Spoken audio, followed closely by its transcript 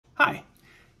Hi,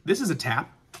 this is a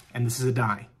tap and this is a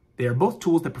die. They are both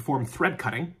tools that perform thread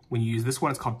cutting. When you use this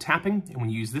one, it's called tapping, and when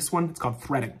you use this one, it's called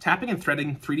threading. Tapping and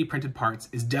threading 3D printed parts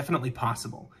is definitely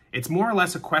possible. It's more or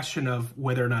less a question of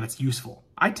whether or not it's useful.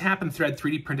 I tap and thread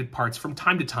 3D printed parts from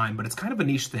time to time, but it's kind of a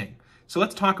niche thing. So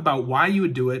let's talk about why you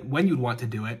would do it, when you'd want to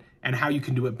do it, and how you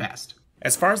can do it best.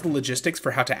 As far as the logistics for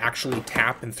how to actually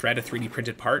tap and thread a 3D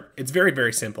printed part, it's very,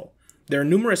 very simple. There are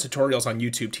numerous tutorials on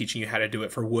YouTube teaching you how to do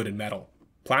it for wood and metal.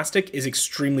 Plastic is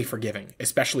extremely forgiving,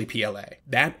 especially PLA.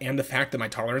 That and the fact that my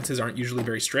tolerances aren't usually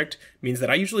very strict means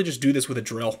that I usually just do this with a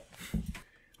drill.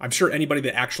 I'm sure anybody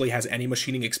that actually has any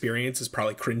machining experience is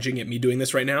probably cringing at me doing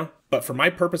this right now, but for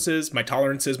my purposes, my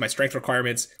tolerances, my strength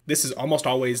requirements, this is almost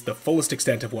always the fullest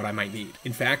extent of what I might need.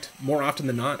 In fact, more often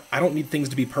than not, I don't need things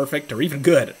to be perfect or even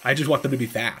good, I just want them to be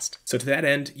fast. So to that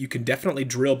end, you can definitely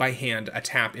drill by hand a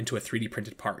tap into a 3D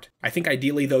printed part. I think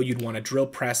ideally though, you'd want a drill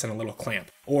press and a little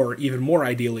clamp, or even more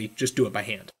ideally, just do it by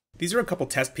hand. These are a couple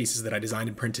test pieces that I designed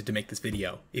and printed to make this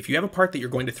video. If you have a part that you're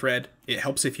going to thread, it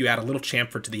helps if you add a little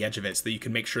chamfer to the edge of it so that you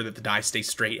can make sure that the die stays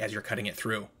straight as you're cutting it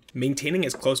through. Maintaining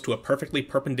as close to a perfectly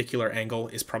perpendicular angle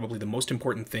is probably the most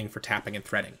important thing for tapping and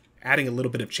threading. Adding a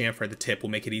little bit of chamfer at the tip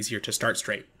will make it easier to start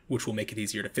straight, which will make it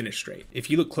easier to finish straight. If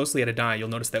you look closely at a die, you'll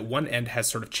notice that one end has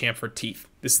sort of chamfered teeth.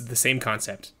 This is the same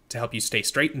concept, to help you stay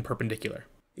straight and perpendicular.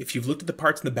 If you've looked at the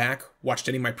parts in the back, watched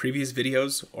any of my previous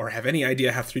videos, or have any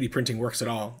idea how 3D printing works at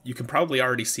all, you can probably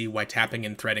already see why tapping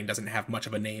and threading doesn't have much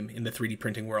of a name in the 3D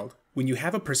printing world. When you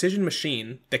have a precision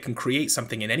machine that can create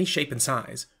something in any shape and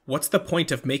size, what's the point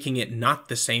of making it not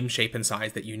the same shape and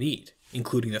size that you need,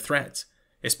 including the threads?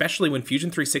 Especially when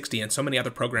Fusion 360 and so many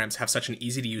other programs have such an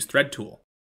easy-to-use thread tool.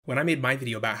 When I made my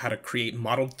video about how to create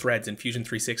modeled threads in Fusion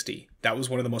 360, that was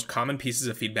one of the most common pieces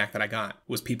of feedback that I got,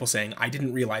 was people saying, I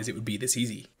didn't realize it would be this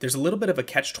easy. There's a little bit of a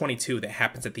catch-22 that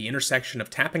happens at the intersection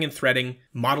of tapping and threading,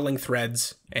 modeling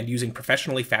threads, and using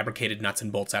professionally fabricated nuts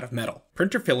and bolts out of metal.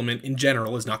 Printer filament in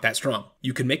general is not that strong.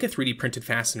 You can make a 3D printed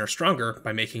fastener stronger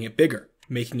by making it bigger.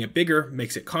 Making it bigger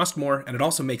makes it cost more, and it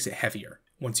also makes it heavier.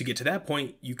 Once you get to that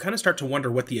point, you kind of start to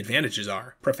wonder what the advantages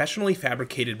are. Professionally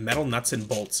fabricated metal nuts and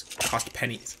bolts cost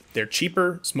pennies. They're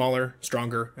cheaper, smaller,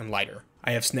 stronger, and lighter.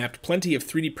 I have snapped plenty of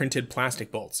 3D printed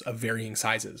plastic bolts of varying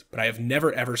sizes, but I have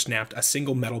never ever snapped a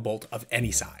single metal bolt of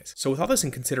any size. So with all this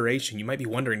in consideration, you might be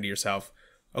wondering to yourself,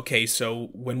 okay, so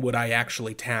when would I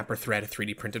actually tap or thread a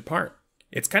 3D printed part?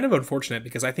 It's kind of unfortunate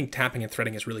because I think tapping and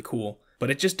threading is really cool, but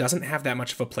it just doesn't have that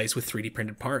much of a place with 3D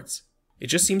printed parts. It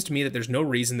just seems to me that there's no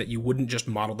reason that you wouldn't just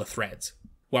model the threads.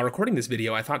 While recording this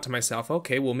video, I thought to myself,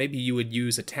 okay, well maybe you would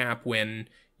use a tap when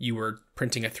you were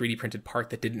printing a 3D printed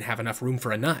part that didn't have enough room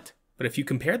for a nut. But if you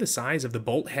compare the size of the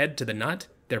bolt head to the nut,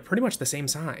 they're pretty much the same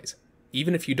size.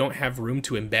 Even if you don't have room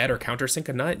to embed or countersink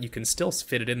a nut, you can still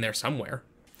fit it in there somewhere.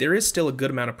 There is still a good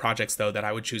amount of projects though that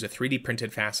I would choose a 3D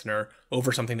printed fastener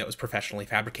over something that was professionally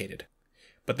fabricated.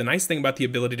 But the nice thing about the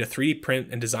ability to 3D print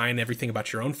and design everything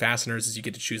about your own fasteners is you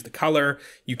get to choose the color,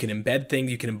 you can embed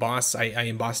things, you can emboss. I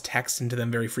emboss text into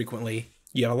them very frequently.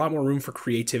 You have a lot more room for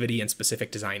creativity and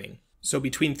specific designing. So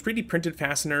between 3D printed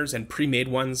fasteners and pre-made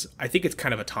ones, I think it's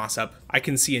kind of a toss-up. I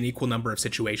can see an equal number of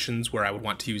situations where I would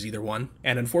want to use either one.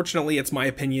 And unfortunately, it's my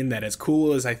opinion that as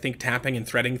cool as I think tapping and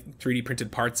threading 3D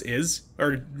printed parts is,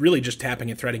 or really just tapping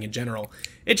and threading in general,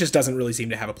 it just doesn't really seem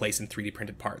to have a place in 3D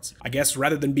printed parts. I guess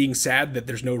rather than being sad that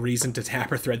there's no reason to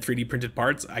tap or thread 3D printed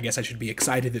parts, I guess I should be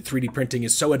excited that 3D printing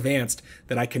is so advanced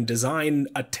that I can design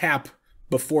a tap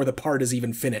before the part is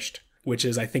even finished, which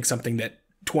is, I think, something that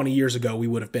 20 years ago we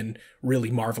would have been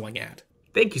really marveling at.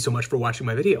 Thank you so much for watching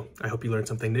my video. I hope you learned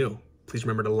something new. Please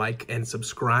remember to like and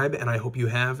subscribe, and I hope you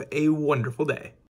have a wonderful day.